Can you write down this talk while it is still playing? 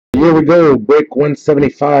here we go. Break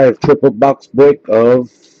 175, triple box break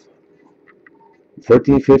of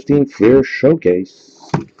 14-15 Fleer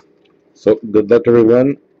Showcase. So, good luck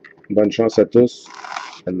everyone. Bonne chance à tous.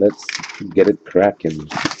 And let's get it cracking.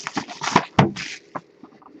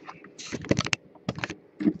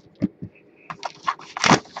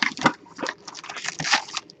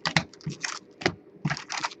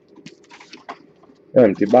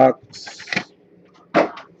 Empty box.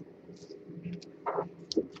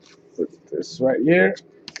 Put this right here.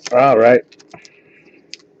 All right.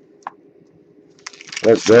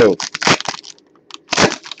 Let's go.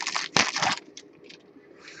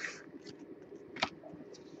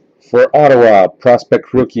 For Ottawa,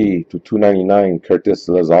 prospect rookie to 299, Curtis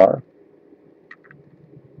Lazar.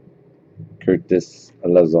 Curtis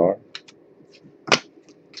Lazar.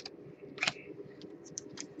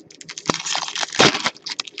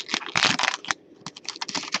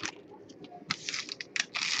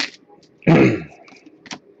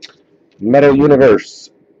 Metal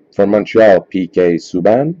Universe for Montreal, PK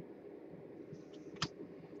Subban.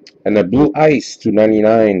 And a Blue Ice to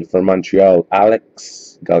 99 for Montreal,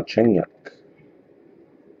 Alex Galchenyuk.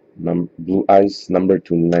 Blue Ice number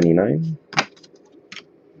 299.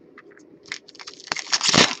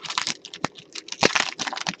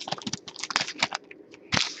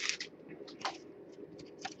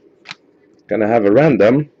 Gonna have a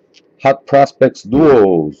random Hot Prospects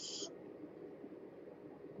Duos.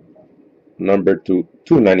 Number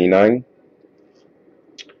 299.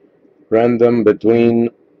 Random between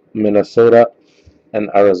Minnesota and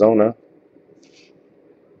Arizona.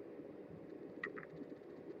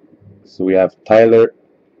 So we have Tyler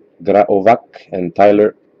Graovac and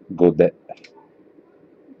Tyler Godet.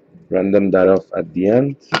 Random that off at the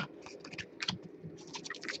end.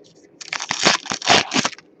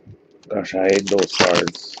 Gosh, I hate those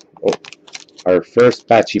cards. Oh, our first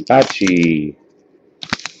Patchy.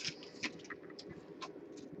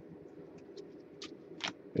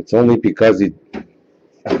 It's only because it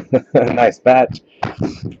nice patch.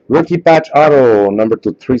 Rookie patch auto number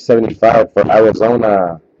 375 for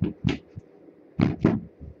Arizona.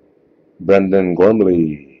 Brendan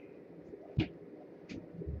Gormley.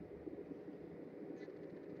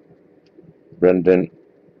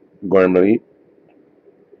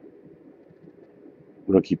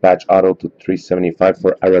 Rookie patch auto to 375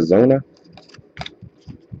 for Arizona.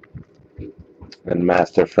 And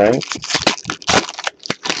Master Frank.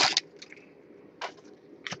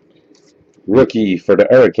 Rookie for the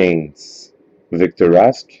Hurricanes, Victor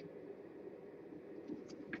Rask.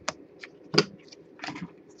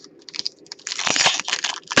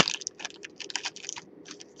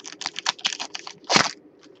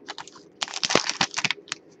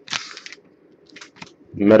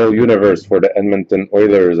 Metal Universe for the Edmonton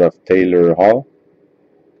Oilers of Taylor Hall.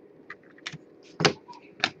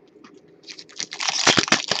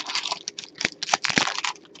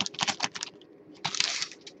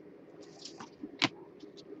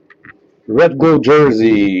 Red Gold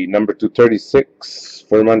Jersey, number 236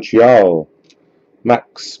 for Montreal,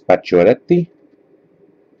 Max Pacioretty.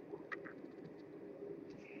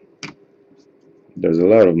 There's a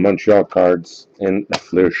lot of Montreal cards in the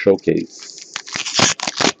Fleer Showcase.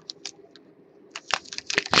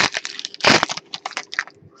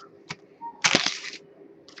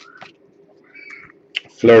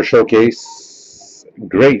 Fleer Showcase,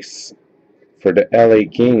 Grace for the LA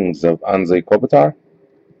Kings of Anze Kopitar.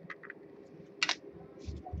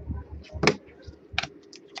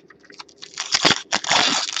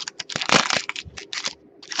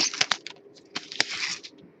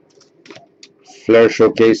 Fleer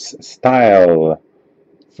Showcase Style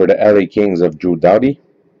for the LA Kings of Drew Doughty.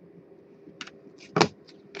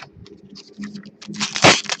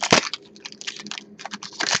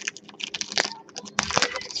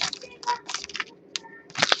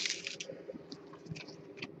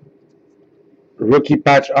 Rookie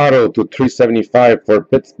patch auto to 375 for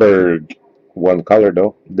Pittsburgh. One color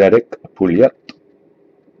though. Derek Pouliot.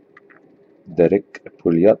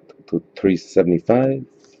 To 375.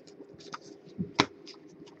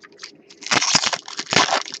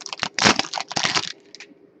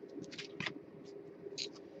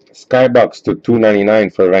 Skybox to 299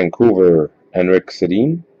 for Vancouver, Henrik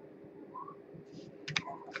Sedin.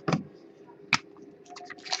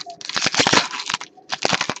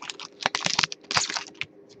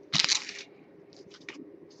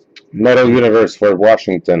 Metal Universe for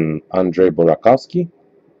Washington, Andrei Burakovsky.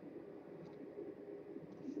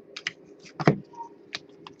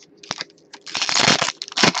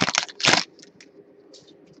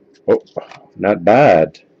 Oh, not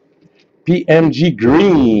bad. PMG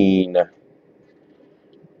Green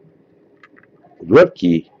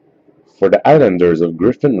Rookie for the Islanders of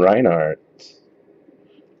Griffin Reinhart.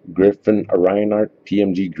 Griffin Reinhart,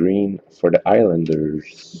 PMG green for the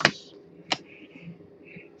Islanders.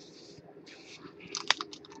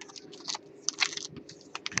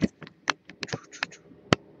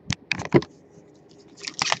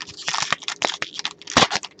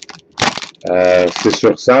 C'est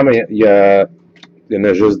sur 100, mais il y en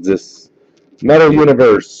a juste 10. Metal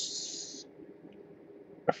Universe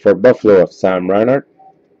for Buffalo of Sam Reinhart.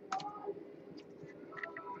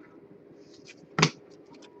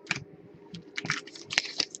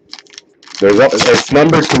 It's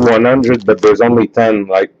numbered to 100, but there's only 10.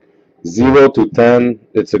 Like 0 to 10,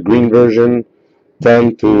 it's a green version.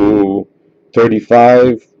 10 to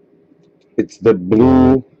 35, it's the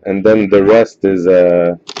blue, and then the rest is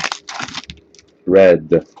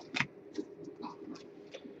red.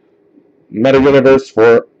 Meta Universe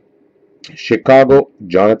for Chicago,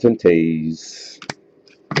 Jonathan Toews.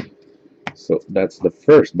 So that's the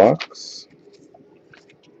first box.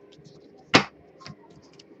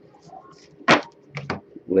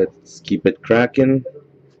 Let's keep it cracking.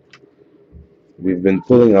 We've been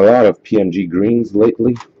pulling a lot of PMG greens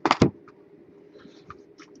lately.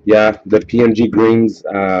 Yeah, the PMG greens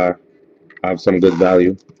have some good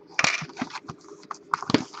value.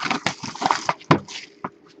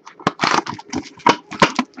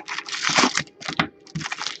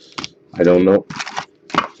 I don't know.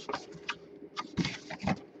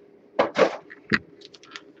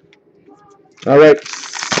 All right,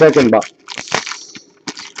 second box.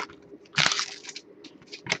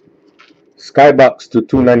 Skybox to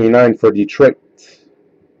 299 for Detroit.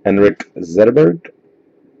 Henrik Zetterberg.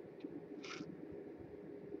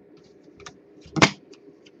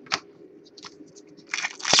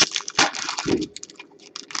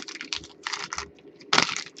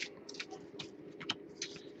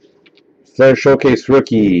 Flair Showcase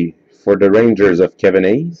rookie for the Rangers of Kevin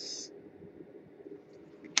Hayes.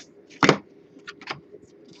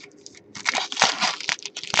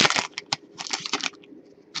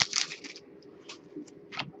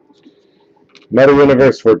 Meta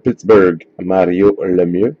Universe for Pittsburgh, Mario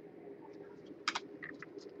Lemieux.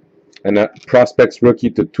 And a Prospects rookie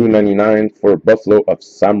to 299 for Buffalo of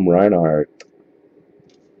Sam Reinhart.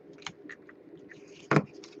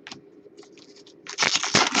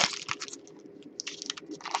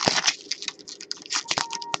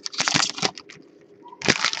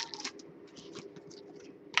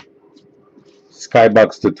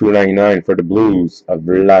 Skybox to 299 for the Blues of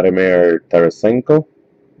Vladimir Tarasenko.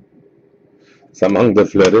 It's among the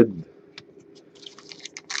flooded.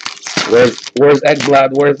 Where's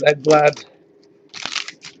Ekblad? Where's Ekblad?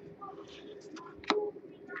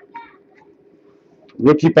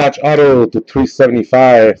 Rookie patch auto to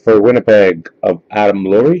 375 for Winnipeg of Adam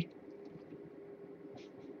Lowry.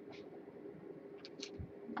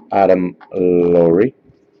 Adam Lowry.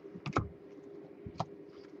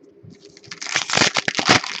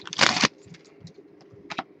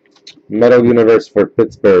 Metal Universe for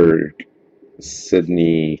Pittsburgh,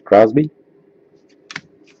 Sidney Crosby.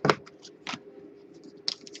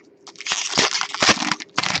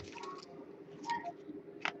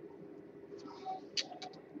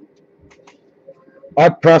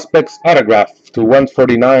 Odd Prospects autograph to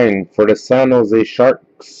 149 for the San Jose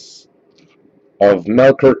Sharks of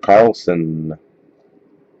Melker Karlsson.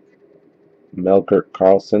 Melker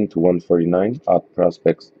Karlsson to 149, Odd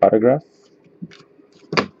Prospects autograph.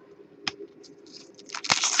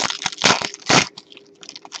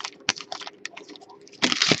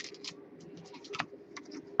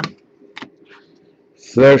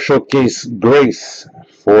 Flair Showcase Grace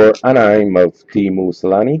for Anaheim of Teemu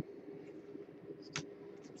Selanne.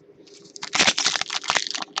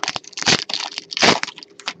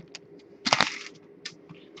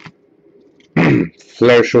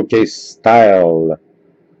 Flair Showcase Style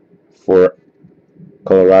for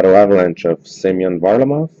Colorado Avalanche of Semyon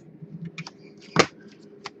Varlamov.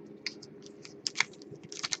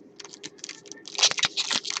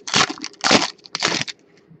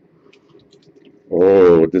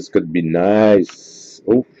 Oh, this could be nice.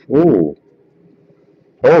 Oh, oh.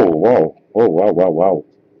 Oh, wow. Oh, wow, wow, wow.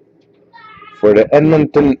 For the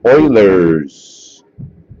Edmonton Oilers,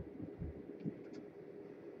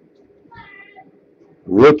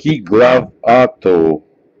 rookie glove auto,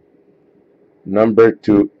 number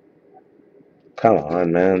 2. Come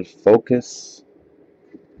on, man. Focus.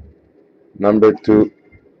 Number 2,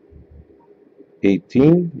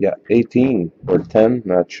 18. Yeah, 18 or 10,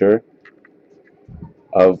 not sure.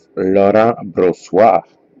 Of Laurent Brossoit.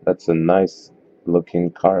 That's a nice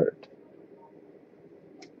looking card.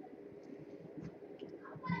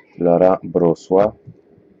 Laurent Brossoit.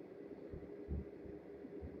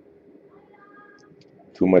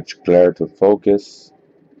 Too much glare to focus.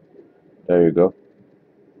 There you go.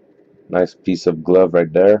 Nice piece of glove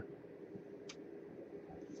right there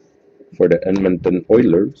for the Edmonton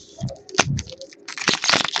Oilers.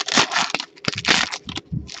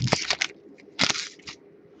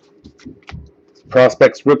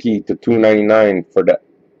 Prospects rookie to 299 for the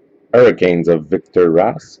Hurricanes of Victor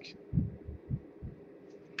Rask.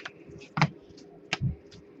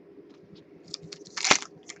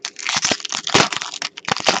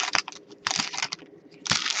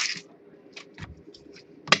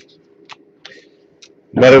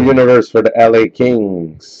 Metal Universe for the LA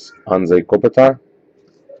Kings, Anze Kopitar.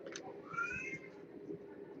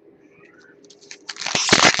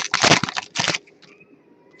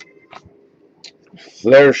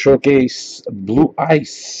 Flair Showcase Blue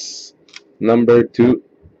Ice, number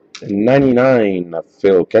 299,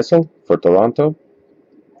 Phil Kessel for Toronto.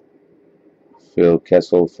 Phil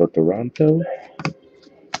Kessel for Toronto.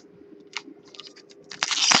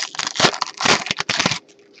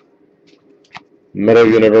 Metal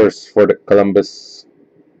Universe for the Columbus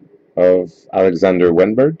of Alexander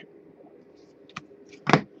Wenberg.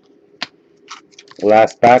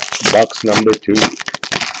 Last pack, box number 2.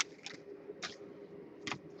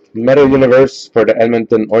 Metal Universe for the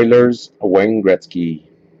Edmonton Oilers, Wayne Gretzky.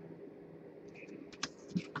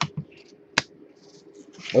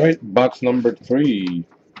 Alright, box number 3.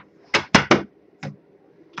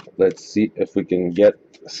 Let's see if we can get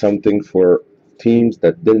something for teams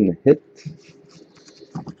that didn't hit.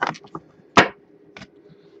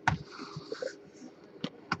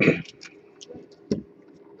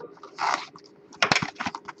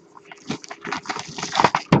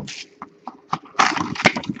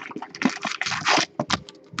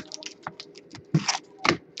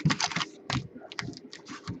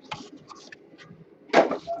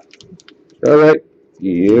 Alright,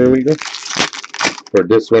 here we go. For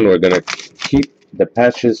this one, we're going to keep the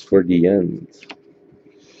patches for the end.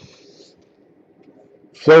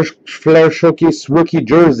 Flair Showcase rookie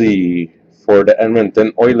jersey for the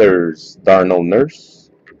Edmonton Oilers, Darnell Nurse.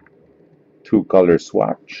 2-color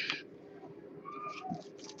swatch.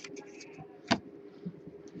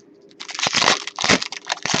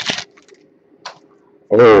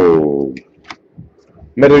 Oh,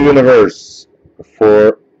 Metal Universe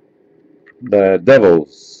for the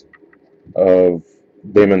Devils of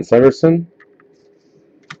Damon Severson.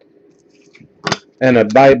 And a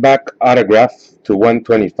buyback autograph to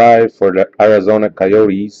 125 for the Arizona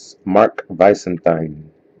Coyotes, Mark Vicentine.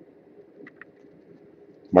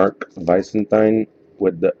 Mark Vicentine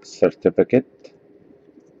with the certificate.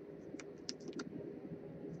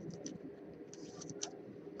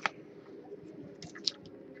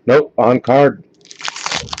 Nope, on card.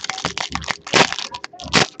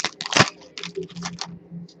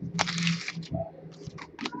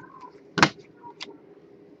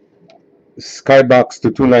 Skybox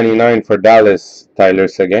to 299 for Dallas, Tyler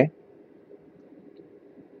Seguin.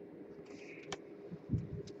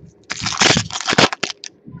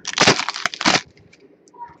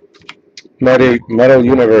 Metal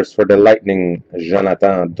Universe for the Lightning,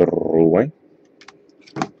 Jonathan Drouin.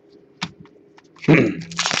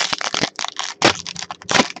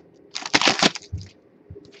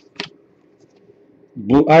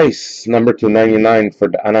 Blue Ice, number 299 for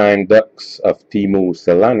the Anaheim Ducks of Teemu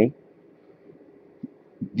Selanne.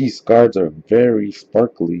 These cards are very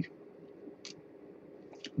sparkly.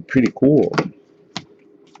 Pretty cool.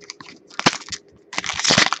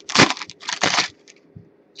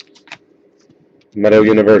 Metal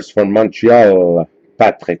Universe for Montreal,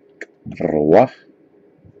 Patrick Roy.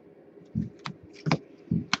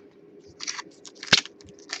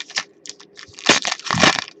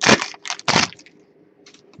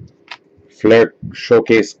 Flair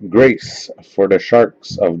Showcase Grace for the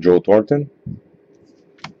Sharks of Joe Thornton.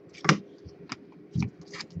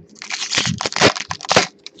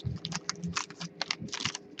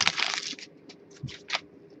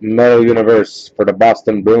 Metal Universe for the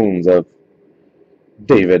Boston Bruins of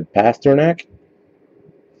David Pastrnak.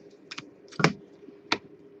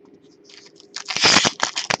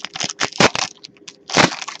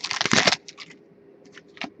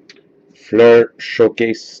 Flair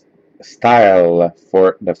Showcase Style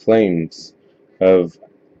for the Flames of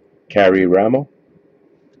Carrie Ramo.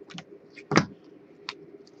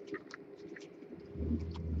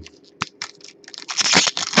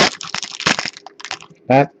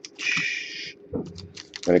 Patch.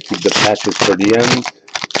 Gonna keep the patches for the end.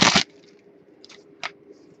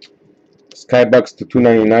 Skybox to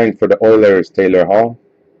 299 for the Oilers, Taylor Hall.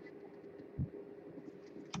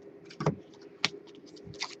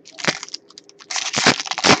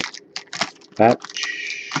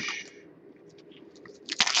 patch.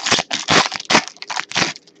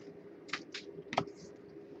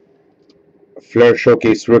 Flair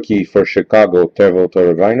Showcase rookie for Chicago, Teuvo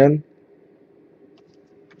Teravainen.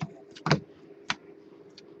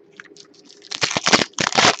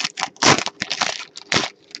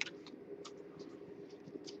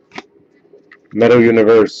 Metal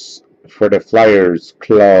Universe for the Flyers,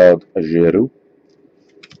 Claude Giroux.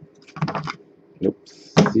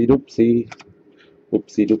 Oopsie doopsie.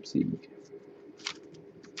 Oopsie doopsie.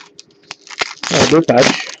 Blue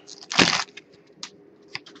patch.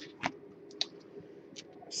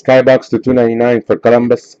 Skybox to 299 for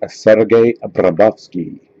Columbus, Sergei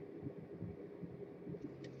Brabovsky.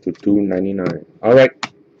 To 299. Alright.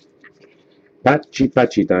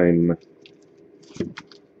 Patchy time.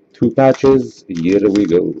 2 patches. Here we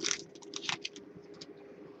go.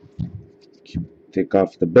 Take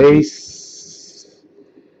off the base.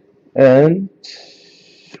 And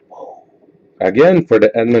again for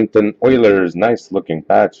the Edmonton Oilers. Nice looking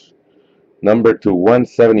patch. Number to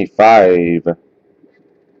 175.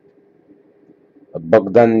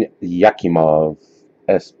 Bogdan Yakimov.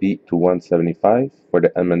 SP to 175 for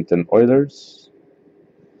the Edmonton Oilers.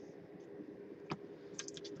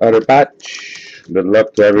 Other patch. Good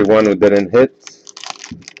luck to everyone who didn't hit.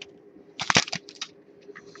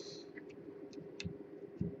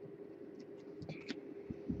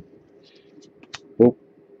 Boop.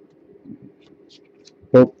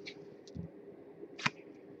 Boop.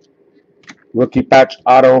 Rookie patch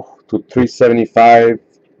auto to 375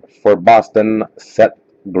 for Boston, Seth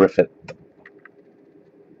Griffith.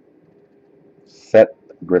 Seth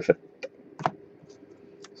Griffith.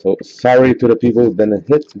 So sorry to the people who didn't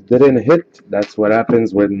hit. That's what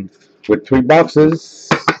happens when with 3 boxes.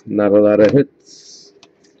 Not a lot of hits.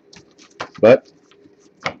 But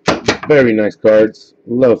very nice cards.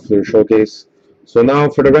 Love Flair Showcase. So now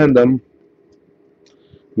for the random.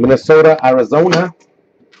 Minnesota, Arizona.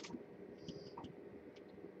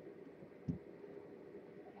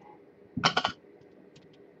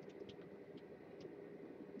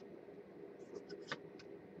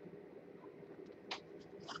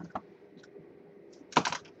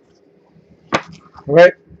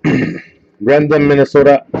 Alright. Random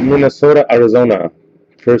Minnesota, Arizona.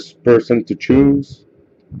 First person to choose.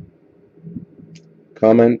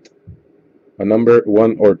 Comment a number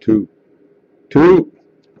 1 or 2. 2.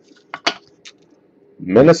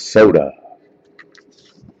 Minnesota.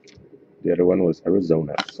 The other one was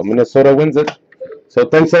Arizona. So Minnesota wins it. So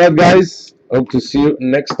thanks a lot, guys. Hope to see you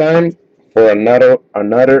next time for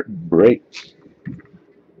another break.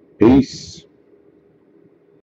 Peace.